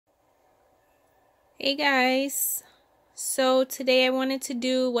Hey guys, so today I wanted to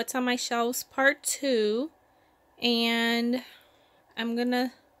do what's on my shelves part 2, and I'm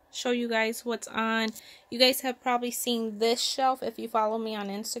gonna show you guys what's on. You guys have probably seen this shelf if you follow me on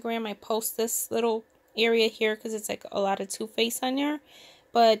Instagram. I post this little area here because it's like a lot of Too Faced on there,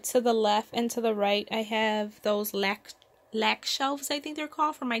 but to the left and to the right I have those lac shelves, I think they're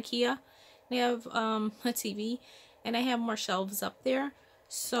called, from IKEA. They have a TV, and I have more shelves up there.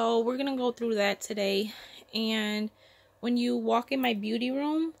 So we're gonna go through that today. And when you walk in my beauty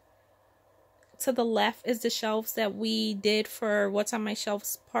room, to the left is the shelves that we did for what's on my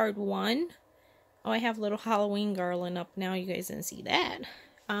shelves part 1. Oh, I have little Halloween garland up now. You guys didn't see that.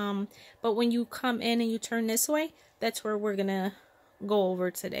 But when you come in and you turn this way, that's where we're gonna go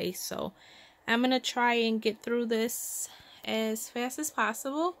over today. So I'm gonna try and get through this as fast as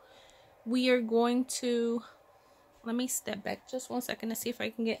possible. We are going to, let me step back just 1 second to see if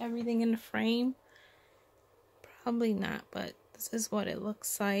I can get everything in the frame. Probably not, but this is what it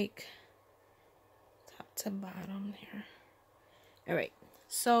looks like. Top to bottom there. Alright,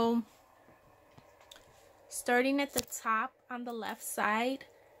 so starting at the top on the left side,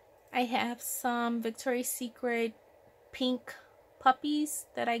 I have some Victoria's Secret pink puppies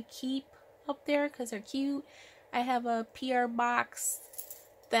that I keep up there because they're cute. I have a PR box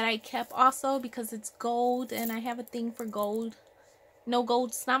that I kept also because it's gold, and I have a thing for gold. No,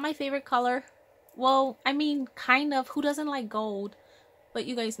 gold's not my favorite color. Well, I mean, kind of. Who doesn't like gold? But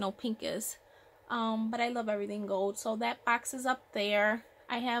you guys know pink is. But I love everything gold. So that box is up there.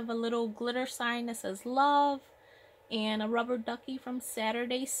 I have a little glitter sign that says love, and a rubber ducky from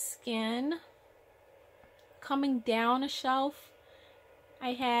Saturday Skin. Coming down a shelf,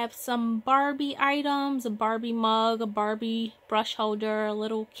 I have some Barbie items, a Barbie mug, a Barbie brush holder, a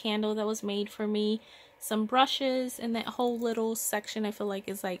little candle that was made for me, some brushes, and that whole little section I feel like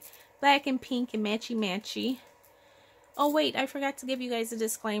is like black and pink and matchy-matchy. Oh wait, I forgot to give you guys a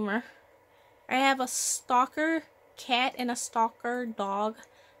disclaimer. I have a stalker cat and a stalker dog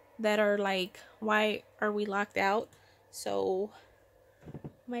that are like, why are we locked out? So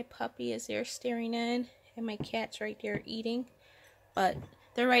my puppy is there staring in, and my cat's right there eating. But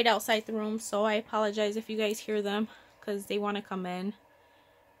they're right outside the room, so I apologize if you guys hear them because they want to come in.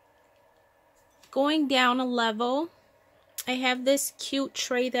 Going down a level, I have this cute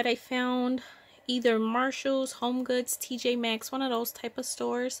tray that I found, either Marshall's, Home Goods, TJ Maxx, one of those type of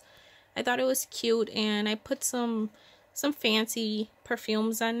stores. I thought it was cute, and I put some fancy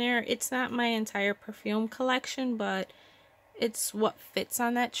perfumes on there. It's not my entire perfume collection, but it's what fits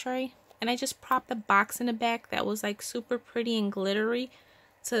on that tray. And I just propped a box in the back that was like super pretty and glittery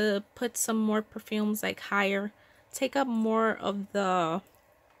to put some more perfumes like higher, take up more of the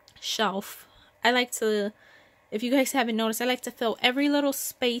shelf. I like to, if you guys haven't noticed, I like to fill every little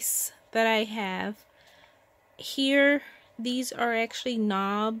space that I have. Here, these are actually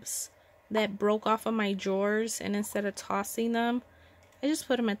knobs that broke off of my drawers, and instead of tossing them, I just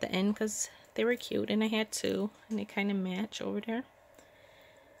put them at the end because they were cute and I had two, and they kind of match over there.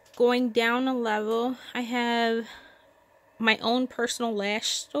 Going down a level, I have my own personal lash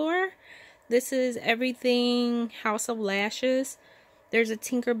store. This is everything House of Lashes. There's a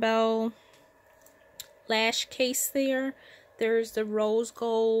Tinkerbell lash case there. There's the rose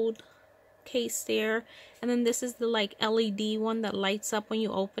gold case there. And then this is the like LED one that lights up when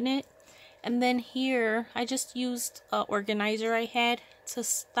you open it. And then here, I just used an organizer I had to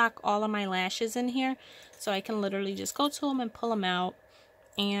stock all of my lashes in here. So I can literally just go to them and pull them out.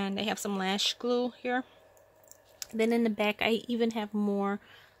 And I have some lash glue here. Then in the back, I even have more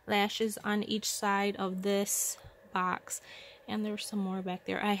lashes on each side of this box. And there's some more back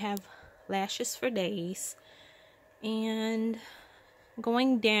there. I have lashes for days. And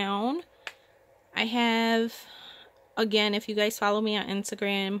going down, I have, again, if you guys follow me on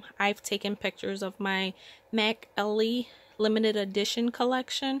Instagram, I've taken pictures of my MAC Ellie limited edition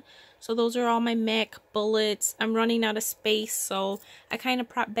collection. So those are all my MAC bullets. I'm running out of space, so I kind of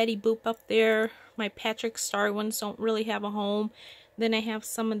prop Betty Boop up there. My Patrick Star ones don't really have a home. Then I have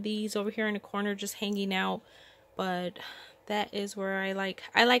some of these over here in the corner just hanging out. But that is where I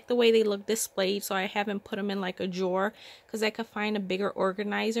like the way they look displayed, so I haven't put them in like a drawer because I could find a bigger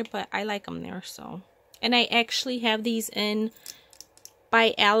organizer, but I like them there. So, and I actually have these in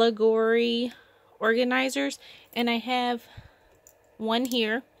by Allegory organizers, and I have one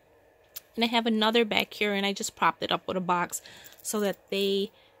here. And I have another back here, and I just propped it up with a box so that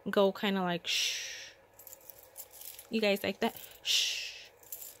they go kind of like shh. You guys like that? Shh.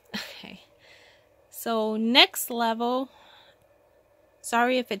 Okay. So next level.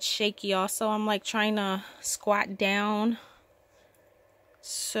 Sorry if it's shaky also. I'm like trying to squat down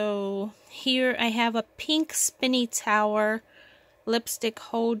So here I have a pink spinny tower lipstick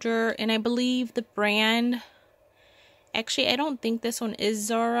holder, and I believe the brand, actually I don't think this one is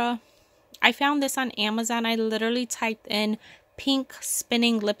Zara. I found this on Amazon. I literally typed in pink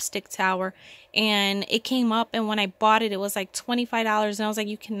spinning lipstick tower and it came up, and when I bought it, it was like $25, and I was like,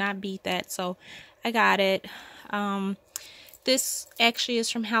 you cannot beat that. So I got it. This actually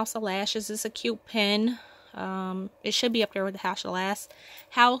is from House of Lashes. It's a cute pin. It should be up there with the House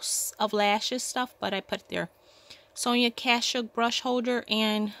of Lashes stuff, but I put it there. Sonia Kashuk brush holder,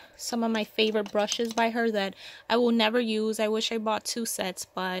 and some of my favorite brushes by her that I will never use. I wish I bought 2 sets,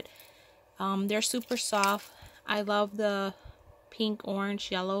 but they're super soft. I love the pink,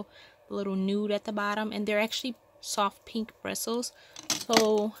 orange, yellow, the little nude at the bottom, and they're actually soft pink bristles.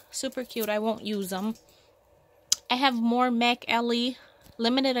 So super cute. I won't use them. I have more MAC LE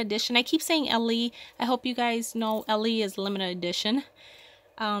limited edition. I keep saying LE. I hope you guys know LE is limited edition.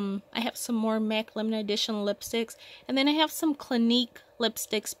 I have some more MAC limited edition lipsticks, and then I have some Clinique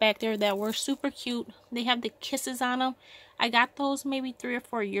lipsticks back there that were super cute. They have the kisses on them. I got those maybe 3 or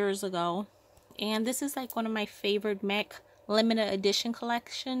 4 years ago, and this is like one of my favorite MAC limited edition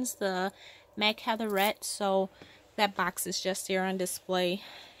collections, the MAC Heatherette. So that box is just here on display,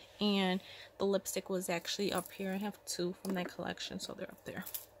 and the lipstick was actually up here. I have 2 from that collection, so they're up there.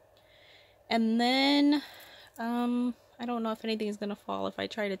 And then I don't know if anything is gonna fall if I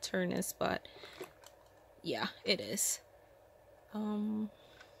try to turn this, but yeah, it is.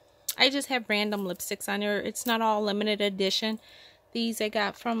 I just have random lipsticks on here. It's not all limited edition. These I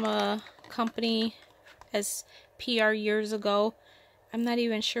got from a company as PR years ago. I'm not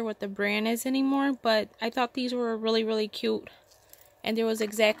even sure what the brand is anymore, but I thought these were really, really cute. And there was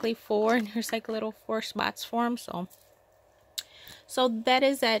exactly 4, and there's like little 4 spots for them. So that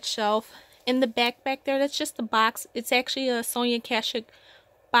is that shelf. In the back there, that's just the box. It's actually a Sonia Kashuk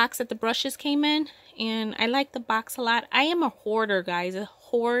box that the brushes came in, and I like the box a lot. I am a hoarder, guys, a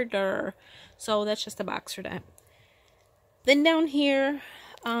hoarder. So that's just the box for that. Then down here,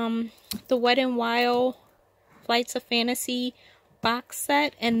 the Wet n Wild Flights of Fantasy box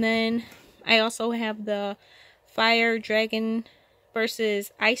set, and then I also have the Fire Dragon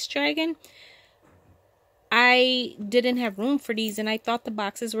versus Ice Dragon. I didn't have room for these, and I thought the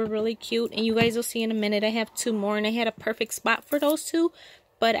boxes were really cute, and you guys will see in a minute I have 2 more, and I had a perfect spot for those 2,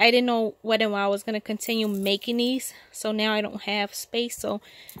 but I didn't know Wet n Wild was going to continue making these, so now I don't have space, so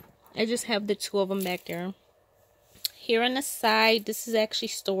I just have the 2 of them back there. Here on the side, this is actually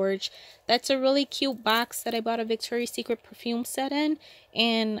storage. That's a really cute box that I bought a Victoria's Secret perfume set in,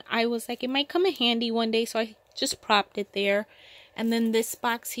 and I was like, it might come in handy one day, so I just propped it there. And then this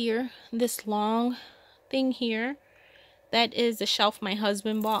box here, this long thing here, that is the shelf my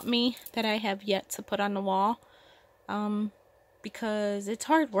husband bought me that I have yet to put on the wall, because it's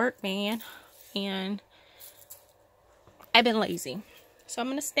hard work, man, and I've been lazy. So I'm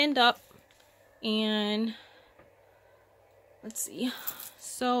gonna stand up and let's see.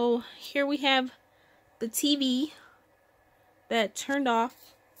 So here we have the TV that turned off,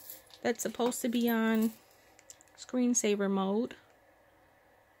 that's supposed to be on screensaver mode.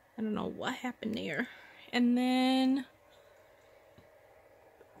 I don't know what happened there. And then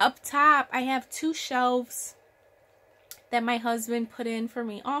up top, I have 2 shelves that my husband put in for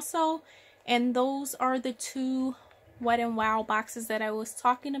me also. And those are the 2 Wet n Wild boxes that I was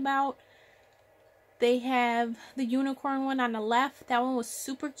talking about. They have the unicorn one on the left. That one was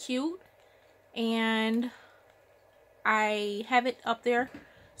super cute. And I have it up there.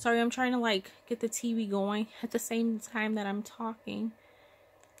 Sorry, I'm trying to like get the TV going at the same time that I'm talking.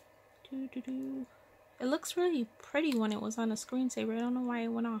 It looks really pretty when it was on a screensaver. I don't know why it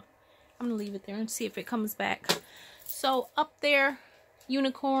went off. I'm going to leave it there and see if it comes back. So up there,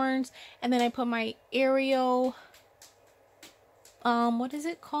 unicorns. And then I put my Ariel, what is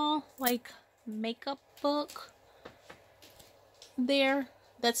it called? Like makeup book there.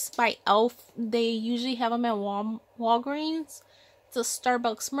 That's by Elf. They usually have them at Walgreens. It's a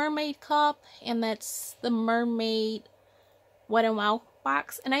Starbucks mermaid cup. And that's the mermaid Wet n Wild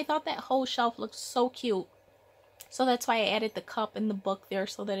box, and I thought that whole shelf looked so cute, so that's why I added the cup and the book there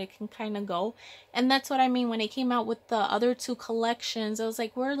so that it can kind of go. And that's what I mean when they came out with the other 2 collections. I was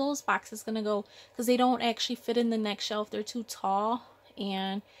like, where are those boxes gonna go, because they don't actually fit in the next shelf. They're too tall,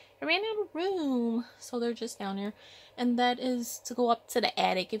 and I ran out of room, so they're just down here. And that is to go up to the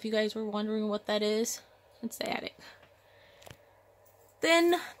attic, if you guys were wondering what that is. It's the attic.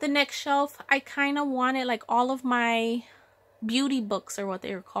 Then the next shelf, I kind of wanted like all of my beauty books, or what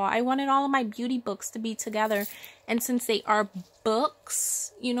they were called. I wanted all of my beauty books to be together, and since they are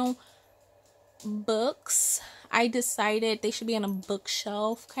books, you know, books. I decided they should be on a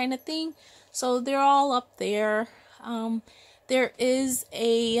bookshelf kind of thing. So they're all up there. There is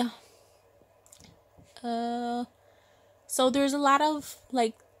a so there's a lot of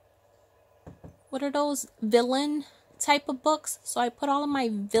like, what are those, villain type of books. So I put all of my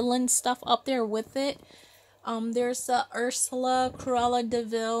villain stuff up there with it. There's Ursula, Cruella de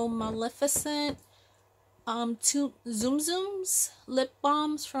Vil, Maleficent, two Zoom Zooms, lip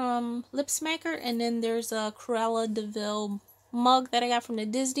balms from Lip Smacker, and then there's a Cruella de Vil mug that I got from the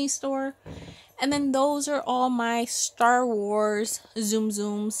Disney store. And then those are all my Star Wars Zoom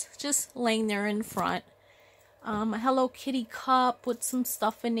Zooms, just laying there in front. A Hello Kitty cup with some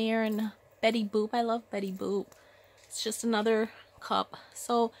stuff in there, and Betty Boop. I love Betty Boop. It's just another cup.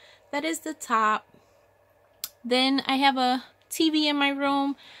 So that is the top. Then I have a TV in my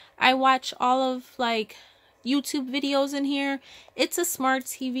room. I watch all of like YouTube videos in here. It's a smart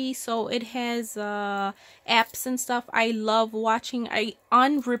TV, so it has apps and stuff. I love watching. I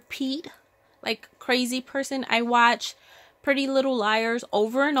on repeat like crazy person. I watch Pretty Little Liars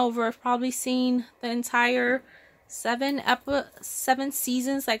over and over. I've probably seen the entire 7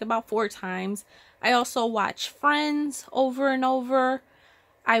 seasons like about 4 times. I also watch Friends over and over.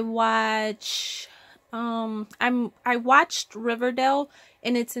 I watch I watched Riverdale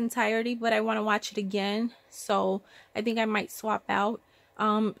in its entirety, but I want to watch it again, so I think I might swap out.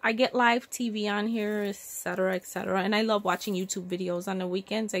 I get live TV on here, etc, etc, and I love watching YouTube videos on the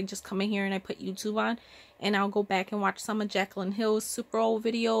weekends. I just come in here and I put YouTube on, and I'll go back and watch some of Jaclyn Hill's super old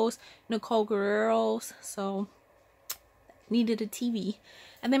videos, Nicole Guerrero's. So needed a TV.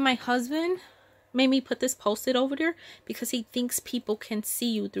 And then my husband made me put this post-it over there because he thinks people can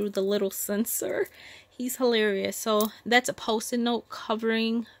see you through the little sensor. He's hilarious. So that's a post-it note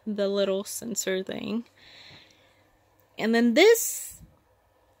covering the little sensor thing. And then this,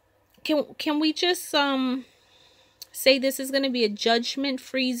 can we just say this is going to be a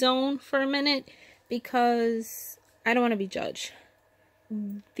judgment-free zone for a minute, because I don't want to be judged.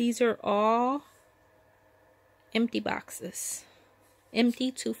 These are all empty boxes.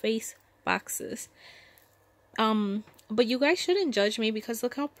 Empty Too Faced boxes. But you guys shouldn't judge me, because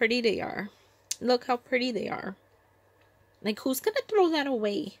look how pretty they are. Look how pretty they are. Like, who's gonna throw that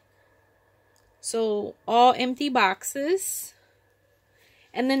away? So all empty boxes.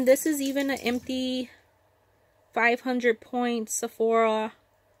 And then this is even an empty 500 point Sephora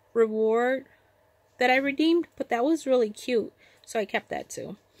reward that I redeemed, but that was really cute, so I kept that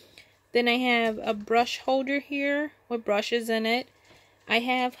too. Then I have a brush holder here with brushes in it. I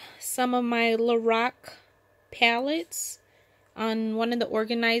have some of my Lorac palettes on one of the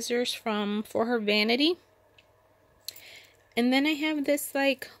organizers from For Her Vanity. And then I have this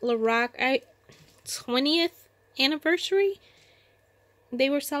like Lorac 20th anniversary. They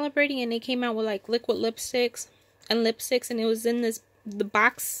were celebrating and they came out with like liquid lipsticks, and it was in this, the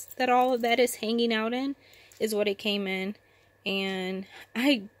box that all of that is hanging out in is what it came in. And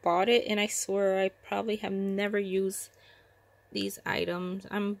I bought it, and I swear I probably have never used these items.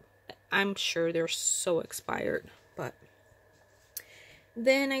 I'm sure they're so expired. But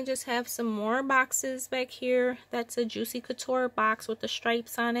then I just have some more boxes back here. That's a Juicy Couture box with the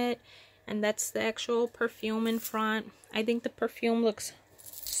stripes on it, and that's the actual perfume in front. I think the perfume looks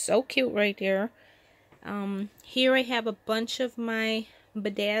so cute right there. Here I have a bunch of my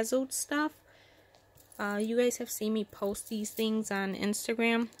bedazzled stuff. You guys have seen me post these things on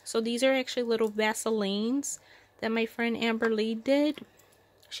Instagram. So these are actually little Vaselines that my friend Amber Lee did.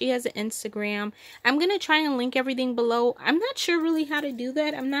 She has an Instagram. I'm going to try and link everything below. I'm not sure really how to do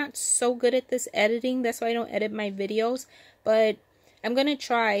that. I'm not so good at this editing. That's why I don't edit my videos. But I'm going to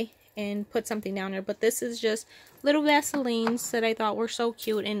try and put something down there. But this is just little Vaselines that I thought were so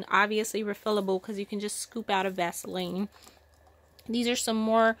cute, and obviously refillable because you can just scoop out a Vaseline. These are some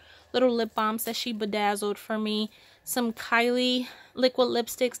more little lip balms that she bedazzled for me. Some Kylie liquid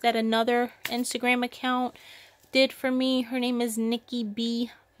lipsticks that another Instagram account did for me. Her name is Nikki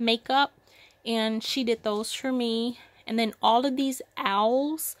B Makeup, and she did those for me. And then all of these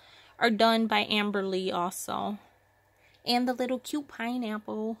owls are done by Amber Lee also. And the little cute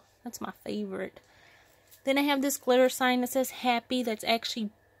pineapple. That's my favorite. Then I have this glitter sign that says happy that's actually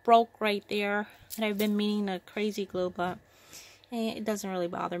broke right there. And I've been meaning to crazy glue, but it doesn't really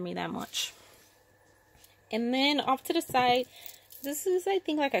bother me that much. And then off to the side, this is, I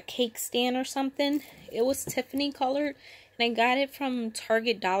think, like a cake stand or something. It was Tiffany colored, and I got it from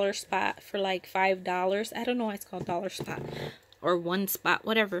Target Dollar Spot for like $5. I don't know why it's called Dollar Spot or One Spot,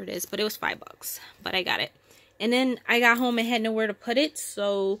 whatever it is, but it was $5. But I got it. And then I got home and had nowhere to put it,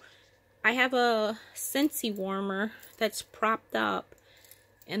 so I have a Scentsy warmer that's propped up.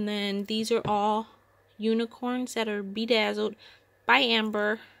 And then these are all unicorns that are bedazzled by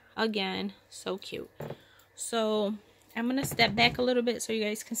Amber. Again, so cute. So I'm going to step back a little bit so you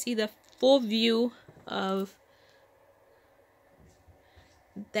guys can see the full view of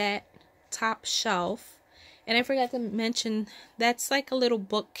that top shelf. And I forgot to mention, that's like a little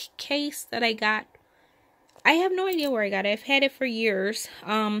bookcase that I got. I have no idea where I got it. I've had it for years.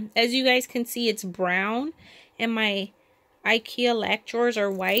 As you guys can see, it's brown, and my IKEA lac drawers are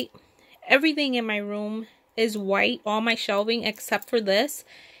white. Everything in my room is white, all my shelving except for this.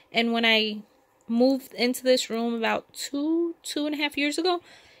 And when I moved into this room about two and a half years ago,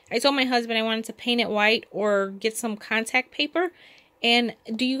 I told my husband I wanted to paint it white or get some contact paper. And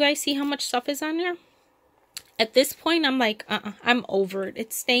do you guys see how much stuff is on there? At this point, I'm like, I'm over it.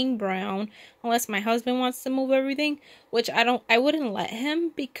 It's staying brown unless my husband wants to move everything, which I wouldn't let him,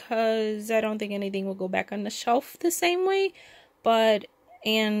 because I don't think anything will go back on the shelf the same way.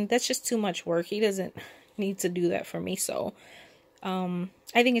 And that's just too much work. He doesn't need to do that for me. So,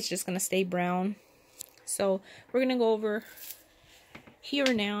 I think it's just going to stay brown. So, we're going to go over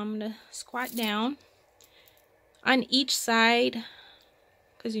here now. I'm going to squat down on each side,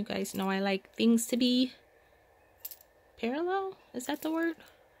 because you guys know I like things to be parallel. Is that the word?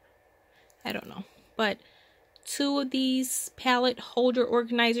 I don't know. But 2 of these palette holder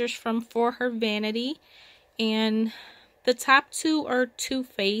organizers from For Her Vanity. And the top 2 are Too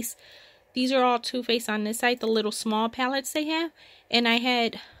Faced. These are all Too Faced on this side, the little small palettes they have. And I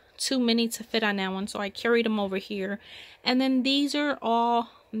had too many to fit on that one, so I carried them over here. And then these are all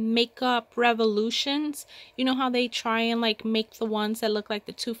Makeup Revolutions. You know how they try and like make the ones that look like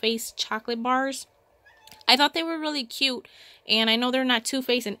the Too Faced chocolate bars? I thought they were really cute, and I know they're not Too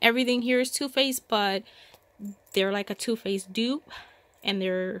Faced and everything here is Too Faced, but they're like a Too Faced dupe, and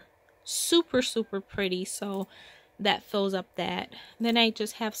they're super, super pretty, so that fills up that. Then I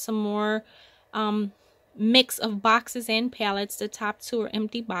just have some more mix of boxes and palettes. The top 2 are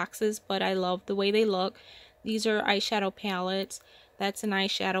empty boxes, but I love the way they look. These are eyeshadow palettes. That's an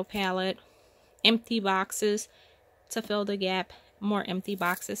eyeshadow palette. Empty boxes to fill the gap. More empty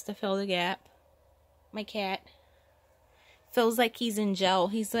boxes to fill the gap. My cat feels like he's in jail.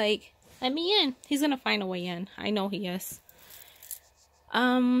 He's like, let me in. He's gonna find a way in. I know he is.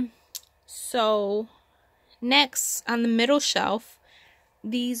 So next on the middle shelf,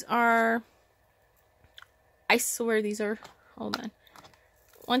 these are, I swear these are, hold on.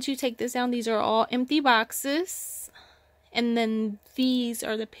 Once you take this down, these are all empty boxes. And then these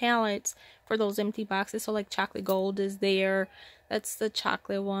are the palettes for those empty boxes. So like chocolate gold is there. That's the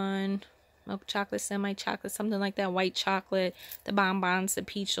chocolate one. Milk chocolate, semi-chocolate, something like that. White chocolate, the bonbons, the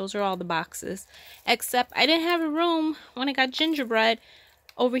peach. Those are all the boxes. Except I didn't have a room when I got gingerbread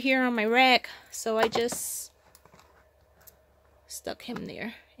over here on my rack. So I just stuck him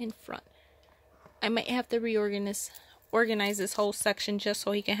there in front. I might have to organize this whole section just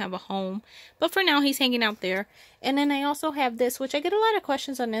so he can have a home. But for now, he's hanging out there. And then I also have this, which I get a lot of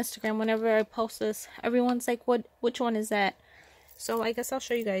questions on Instagram whenever I post this. Everyone's like, which one is that? So I guess I'll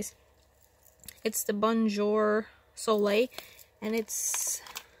show you guys. It's the Bonjour Soleil, and it's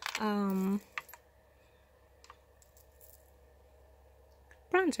bronzer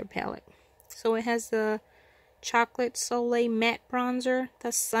palette. So it has the Chocolate Soleil Matte Bronzer,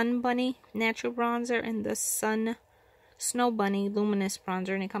 the Sun Bunny Natural Bronzer, and the Snow Bunny Luminous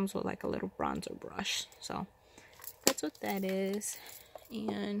Bronzer, and it comes with like a little bronzer brush. So that's what that is.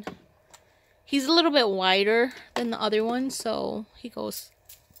 And he's a little bit wider than the other one, so he goes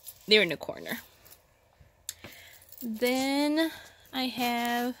there in the corner. Then I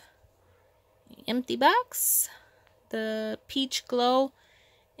have an empty box, the Peach Glow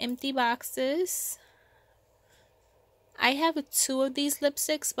empty boxes. I have 2 of these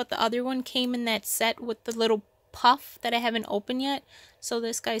lipsticks, but the other one came in that set with the little puff that I haven't opened yet. So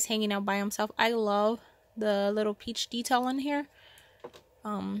this guy's hanging out by himself. I love the little peach detail in here.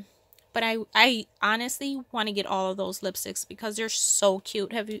 But I honestly want to get all of those lipsticks because they're so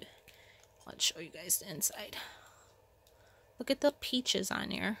cute. Let's show you guys the inside. Look at the peaches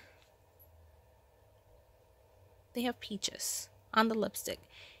on here. They have peaches on the lipstick.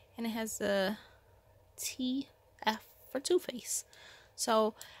 And it has the TF for Too Faced.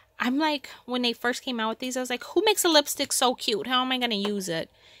 So I'm like, when they first came out with these, I was like, who makes a lipstick so cute? How am I going to use it?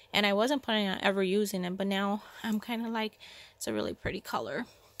 And I wasn't planning on ever using it. But now I'm kind of like, it's a really pretty color.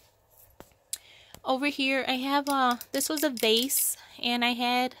 Over here, I have this was a vase. And I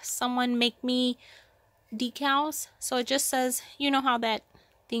had someone make me decals. So it just says, you know how that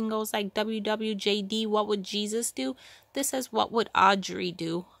thing goes like WWJD, what would Jesus do? This says, what would Audrey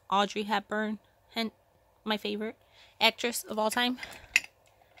do? Audrey Hepburn, and my favorite actress of all time.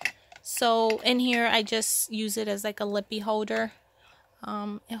 So in here, I just use it as like a lippy holder.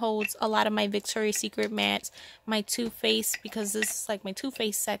 It holds a lot of my Victoria's Secret mattes, my Too Faced, because this is like my Too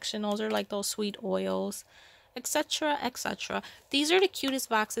Faced section. Those are like those sweet oils, etc, etc. These are the cutest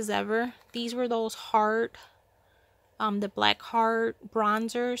boxes ever. These were those heart, the black heart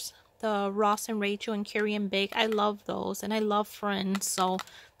bronzers, the Ross and Rachel and Carrie and Bake. I love those, and I love Friends, so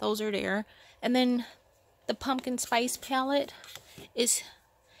those are there. And then the pumpkin spice palette is,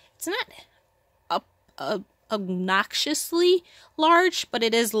 it's not obnoxiously large, but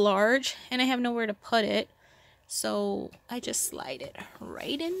it is large, and I have nowhere to put it, so I just slide it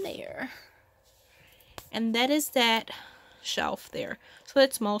right in there. And that is that shelf there. So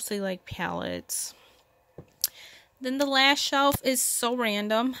it's mostly like palettes. Then the last shelf is so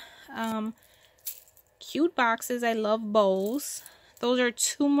random. Cute boxes. I love bows. Those are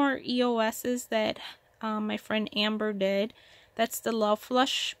 2 more EOS's that my friend Amber did. That's the Love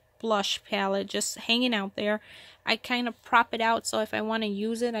Flush Blush palette, just hanging out there. I kind of prop it out, so if I want to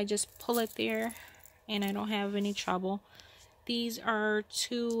use it, I just pull it there, and I don't have any trouble. These are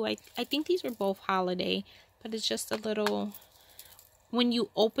 2, I think these are both holiday, but it's just a little, when you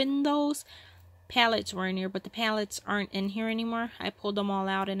open those, palettes were in here, but the palettes aren't in here anymore. I pulled them all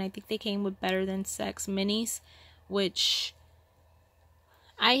out, and I think they came with Better Than Sex minis, which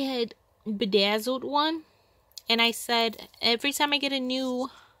I had bedazzled one, and I said every time I get a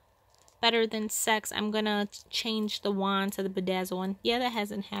new Better Than Sex, I'm gonna change the wand to the bedazzle one. Yeah, that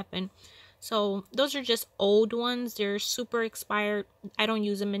hasn't happened. So those are just old ones. They're super expired. I don't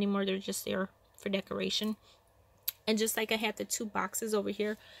use them anymore. They're just there for decoration. And just like I had the 2 boxes over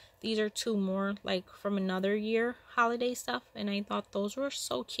here, these are 2 more like from another year holiday stuff, and I thought those were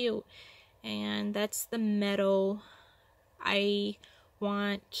so cute. And that's the Meadow I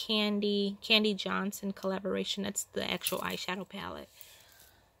Want Candy Johnson collaboration. That's the actual eyeshadow palette.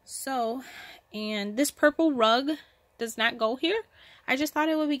 So, and this purple rug does not go here. I just thought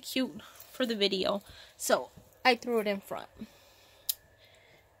it would be cute for the video, so I threw it in front.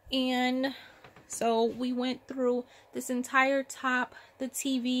 And so we went through this entire top, the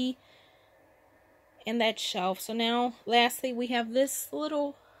TV, and that shelf. So now, lastly, we have this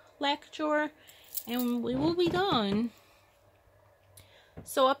little black drawer, and we will be done.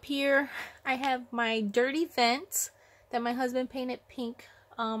 So up here, I have my dirty vents that my husband painted pink.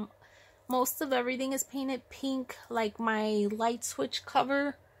 Most of everything is painted pink, like my light switch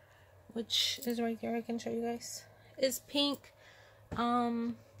cover, which is right there, I can show you guys, is pink.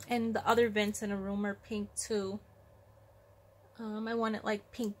 And the other vents in the room are pink too. I wanted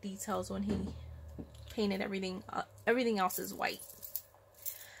like pink details when he painted everything. Everything else is white.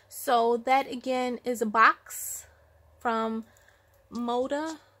 So that again is a box from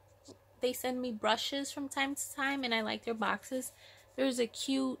Moda. They send me brushes from time to time, and I like their boxes. There's a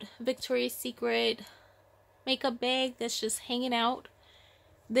cute Victoria's Secret makeup bag that's just hanging out.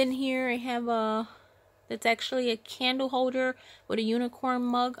 Then here I have that's actually a candle holder with a unicorn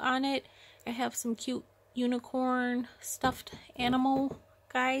mug on it. I have some cute unicorn stuffed animal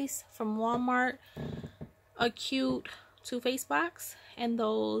guys from Walmart. A cute Too Faced box, and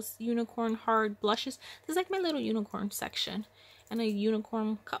those unicorn hard blushes. This is like my little unicorn section. And a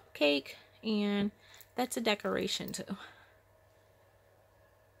unicorn cupcake, and that's a decoration too.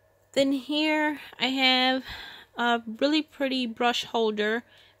 Then here I have a really pretty brush holder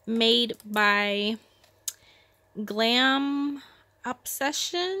made by Glam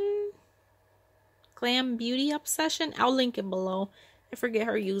Beauty Obsession. I'll link it below. I forget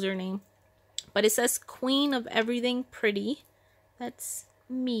her username, but it says Queen of Everything Pretty. That's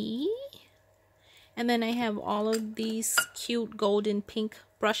me. And then I have all of these cute golden pink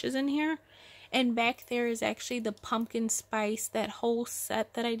brushes in here. And back there is actually the pumpkin spice, that whole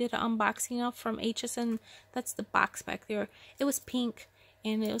set that I did an unboxing of from HSN. That's the box back there. It was pink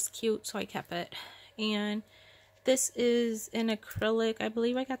and it was cute, so I kept it. And this is an acrylic. I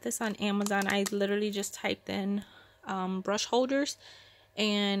believe I got this on Amazon. I literally just typed in brush holders.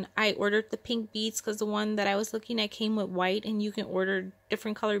 And I ordered the pink beads because the one that I was looking at came with white, and you can order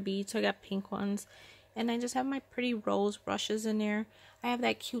different color beads, so I got pink ones. And I just have my pretty rose brushes in there. I have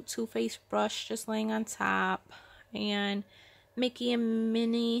that cute Too Faced brush just laying on top, and Mickey and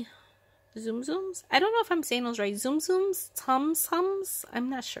Minnie Zoom Zooms. I don't know if I'm saying those right. Zoom Zooms? Tums? I'm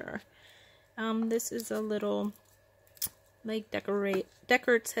not sure. This is a little like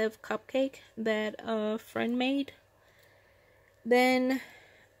decorative cupcake that a friend made. Then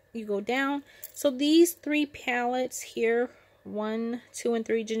you go down. So these 3 palettes here, 1, 2, and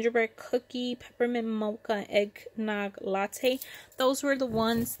 3, gingerbread cookie, peppermint mocha, eggnog latte. Those were the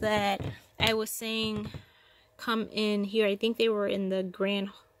ones that I was saying come in here. I think they were in the grand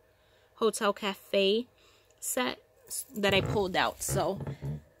Hotel Cafe set that I pulled out. So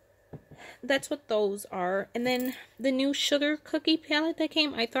that's what those are. And then the new sugar cookie palette that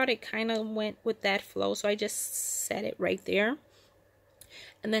came, I thought it kind of went with that flow, so I just set it right there.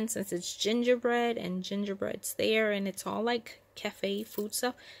 And then since it's gingerbread and gingerbread's there and it's all like cafe food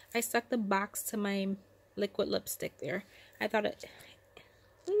stuff, I stuck the box to my liquid lipstick there. I thought it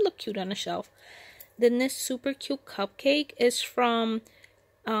looked cute on the shelf. Then this super cute cupcake is from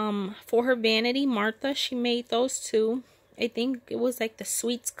For Her Vanity, Martha. She made those too. I think it was like the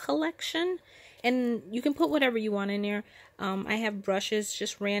sweets collection, and you can put whatever you want in there. I have brushes,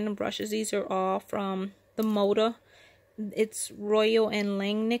 just random brushes. These are all from the Moda. It's Royal and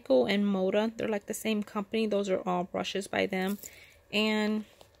Langnickel and Moda. They're like the same company. Those are all brushes by them. And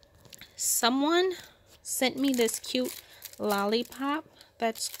someone sent me this cute lollipop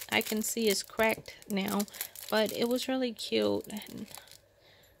that's, I can see is cracked now, but it was really cute. And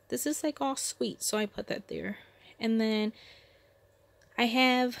this is like all sweet, so I put that there. And then I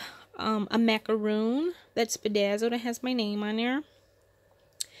have a macaroon that's bedazzled. It has my name on there.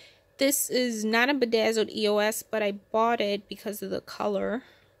 This is not a bedazzled EOS, but I bought it because of the color.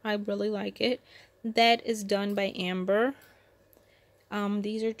 I really like it. That is done by Amber.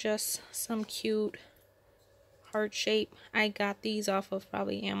 These are just some cute heart shape. I got these off of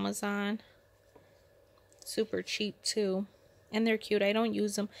probably Amazon. Super cheap too. And they're cute. I don't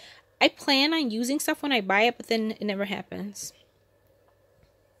use them. I plan on using stuff when I buy it, but then it never happens.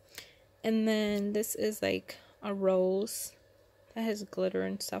 And then this is like a rose that has glitter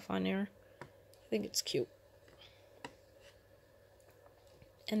and stuff on there. I think it's cute.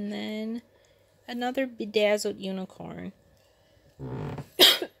 And then another bedazzled unicorn.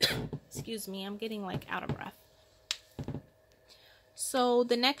 Excuse me, I'm getting like out of breath. So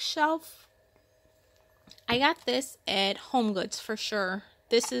the next shelf, I got this at Home Goods for sure.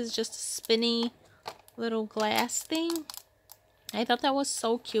 This is just a spinny little glass thing. I thought that was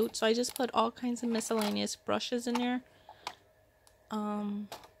so cute, so I just put all kinds of miscellaneous brushes in there. And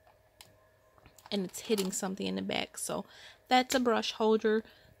it's hitting something in the back, so that's a brush holder.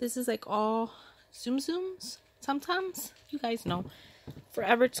 This is like all zooms sometimes, you guys know.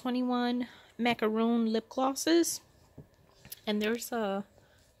 Forever 21 macaroon lip glosses, and there's a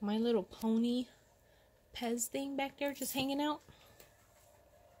My Little Pony Pez thing back there just hanging out.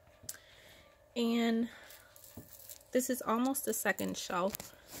 And this is almost the second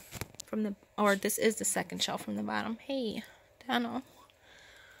shelf from the, or this is the second shelf from the bottom. Hey, Dano.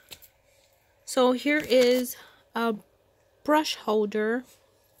 So here is a brush holder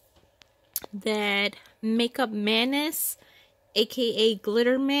that Makeup Madness, aka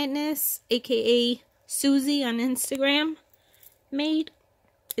Glitter Madness, aka Susie on Instagram made.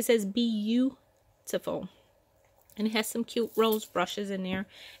 It says Beautiful. And it has some cute rose brushes in there.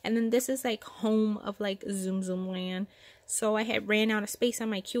 And then this is like home of like Zoom Land. So I had ran out of space on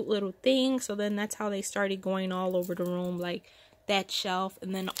my cute little thing. So then that's how they started going all over the room. Like that shelf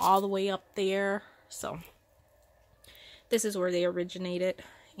and then all the way up there. So this is where they originated.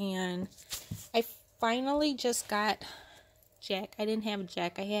 And I finally just got Jack. I didn't have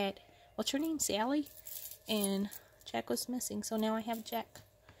Jack. I had, what's her name? Sally? And Jack was missing. So now I have Jack.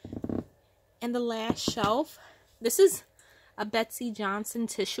 And the last shelf. This is a Betsy Johnson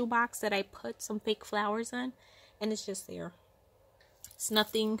tissue box that I put some fake flowers in, and it's just there. It's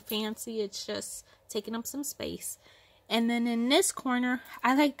nothing fancy, it's just taking up some space. And then in this corner,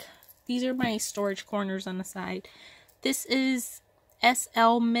 these are my storage corners on the side. This is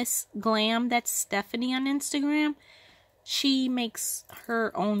SL Miss Glam, that's Stephanie on Instagram. She makes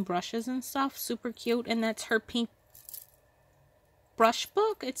her own brushes and stuff, super cute, and that's her pink brush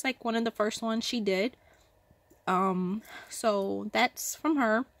book. It's like one of the first ones she did. So that's from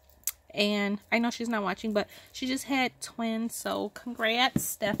her, and I know she's not watching, but she just had twins, so congrats,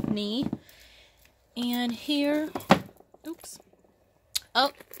 Stephanie. And here, oops,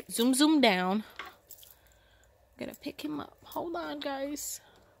 oh, zoom down. Gotta pick him up. Hold on, guys.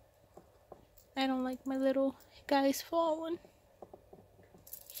 I don't like my little guys falling.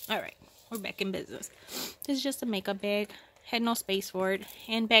 Alright, we're back in business. This is just a makeup bag. Had no space for it.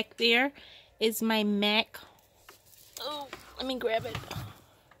 And back there is my MAC. Oh, let me grab it.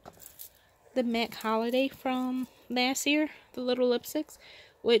 The MAC Holiday from last year. The little lipsticks.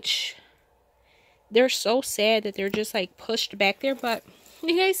 Which, they're so sad that they're just like pushed back there. But,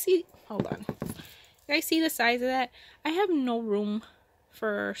 you guys see, hold on. You guys see the size of that? I have no room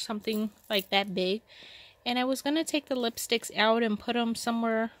for something like that big. And I was going to take the lipsticks out and put them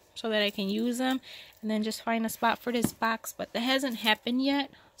somewhere so that I can use them. And then just find a spot for this box. But that hasn't happened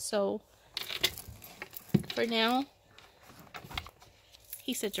yet. So, for now,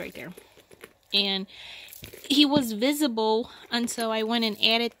 he sits right there. and he was visible until I went and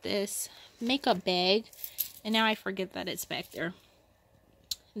added this makeup bag, and now I forget that it's back there.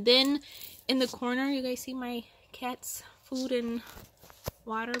 Then in the corner, you guys see my cat's food and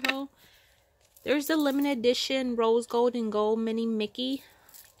water bowl. There's the limited edition rose gold and gold mini Mickey,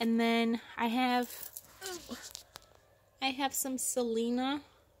 and then I have some Selena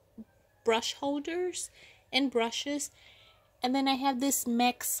brush holders and brushes, and then I have this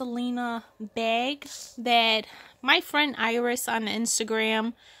MAC Selena bag that my friend Iris on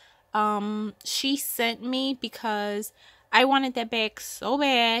Instagram, she sent me because I wanted that bag so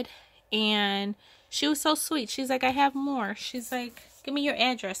bad, and she was so sweet. She's like, I have more. She's like, give me your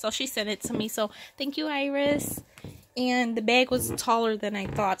address. So she sent it to me. So thank you, Iris. And the bag was taller than I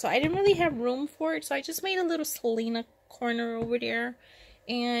thought, so I didn't really have room for it. So I just made a little Selena corner over there.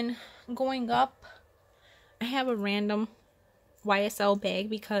 And going up, I have a random YSL bag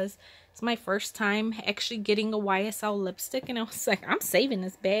because it's my first time actually getting a YSL lipstick. And I was like, I'm saving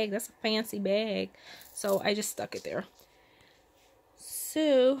this bag. That's a fancy bag. So I just stuck it there.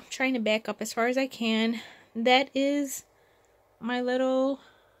 So, trying to back up as far as I can. That is my little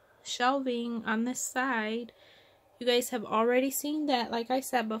shelving on this side. You guys have already seen that, like I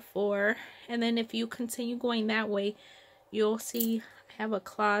said before. And then if you continue going that way, you'll see I have a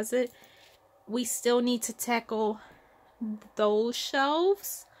closet. We still need to tackle those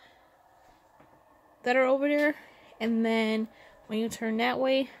shelves that are over there. And then when you turn that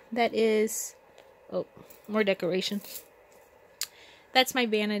way, that is, oh, more decoration. That's my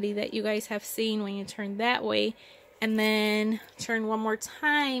vanity that you guys have seen when you turn that way. And then turn one more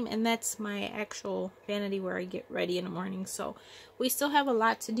time, and that's my actual vanity where I get ready in the morning. So we still have a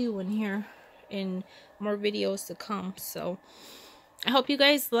lot to do in here, and more videos to come. So I hope you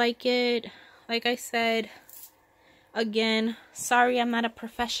guys like it. Like I said, again, sorry I'm not a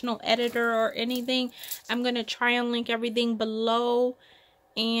professional editor or anything. I'm going to try and link everything below.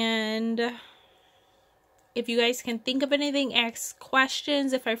 And if you guys can think of anything, ask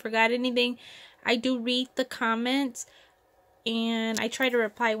questions. If I forgot anything, I do read the comments, and I try to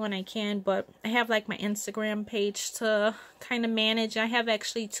reply when I can, but I have like my Instagram page to kind of manage. I have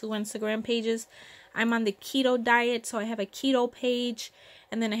actually 2 Instagram pages. I'm on the keto diet, so I have a keto page,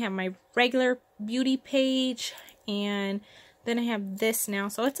 and then I have my regular beauty page, and then I have this now.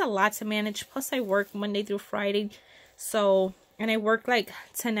 So it's a lot to manage. Plus I work Monday through Friday, so, and I work like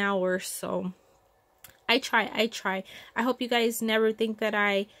 10 hours, so I try. I hope you guys never think that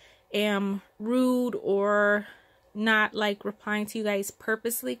I am rude or not like replying to you guys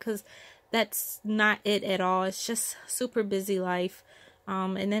purposely, because that's not it at all. It's just super busy life.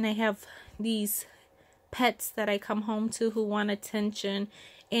 And then I have these pets that I come home to who want attention,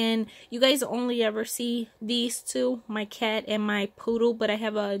 and you guys only ever see these 2, my cat and my poodle, but I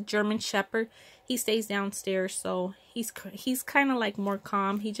have a German Shepherd. He stays downstairs, so he's kind of like more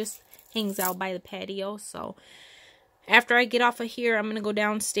calm. He just hangs out by the patio. So after I get off of here, I'm going to go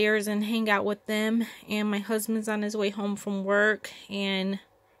downstairs and hang out with them. And my husband's on his way home from work, and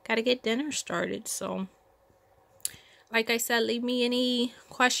got to get dinner started. So like I said, leave me any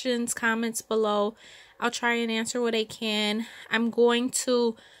questions, comments below. I'll try and answer what I can. I'm going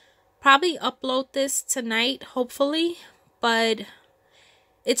to probably upload this tonight, hopefully, but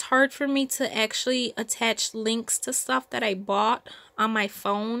it's hard for me to actually attach links to stuff that I bought on my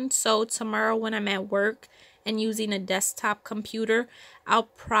phone. So tomorrow when I'm at work and using a desktop computer, I'll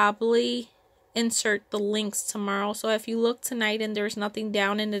probably insert the links tomorrow. So if you look tonight and there's nothing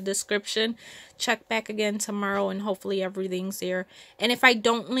down in the description, check back again tomorrow and hopefully everything's there. And if I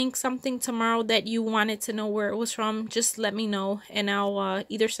don't link something tomorrow that you wanted to know where it was from, just let me know, and I'll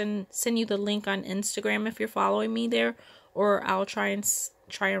either send you the link on Instagram if you're following me there, or I'll try and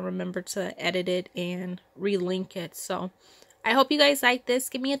remember to edit it and relink it. So I hope you guys like this.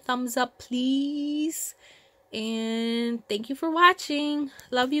 Give me a thumbs up, please. And thank you for watching.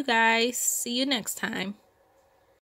 Love you guys. See you next time.